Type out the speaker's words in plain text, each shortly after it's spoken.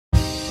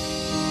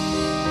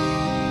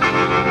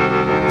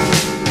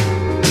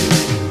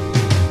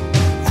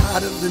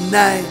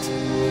night,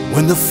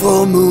 when the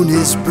full moon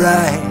is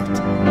bright,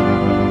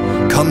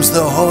 comes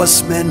the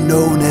horseman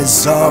known as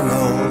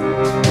Zorro.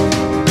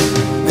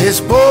 This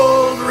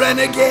bold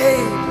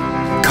renegade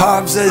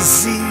carves a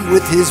Z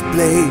with his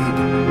blade,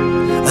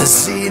 a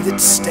Z that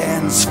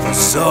stands for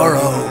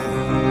Zorro.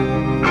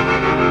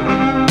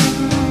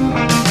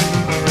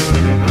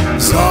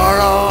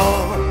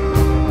 Zorro,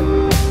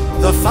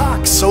 the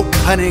fox so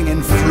cunning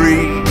and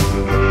free.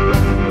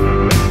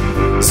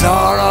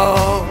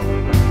 Zorro,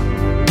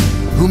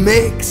 who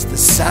makes the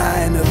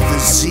sign of the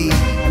Z.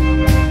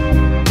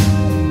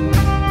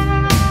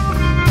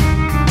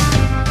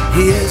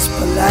 He is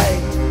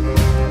polite,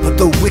 but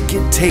the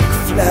wicked take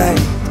flight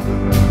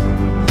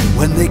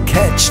when they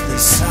catch the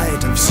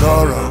sight of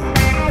Zorro.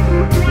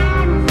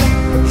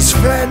 He's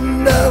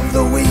friend of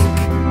the weak,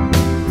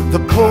 the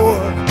poor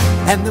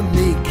and the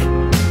meek,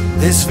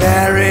 this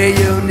very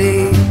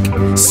unique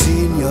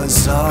Senior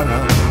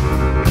Zorro.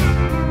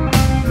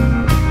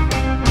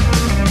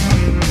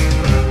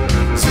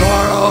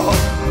 Zorro,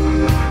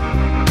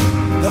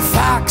 the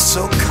fox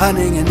so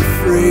cunning and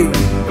free.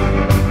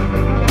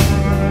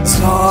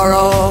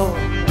 Zorro,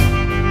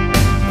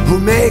 who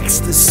makes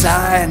the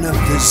sign of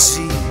the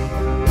Z.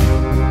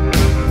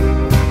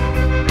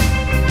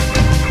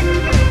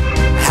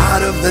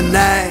 Out of the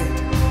night,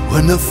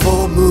 when the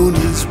full moon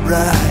is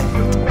bright,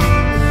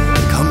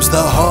 comes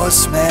the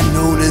horseman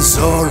known as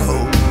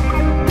Zorro.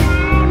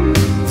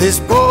 This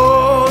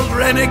bold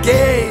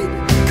renegade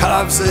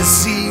carves a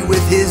Z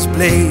with his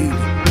blade,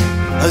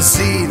 a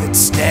Z that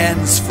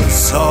stands for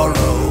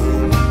Zorro.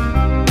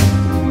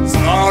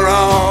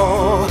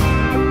 Zorro,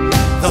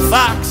 the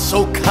fox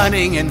so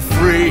cunning and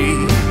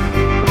free.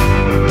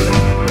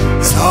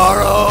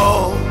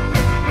 Zorro,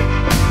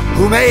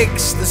 who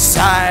makes the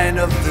sign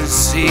of the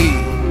Z.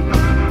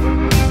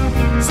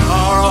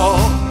 Zorro,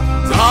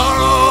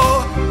 Zorro,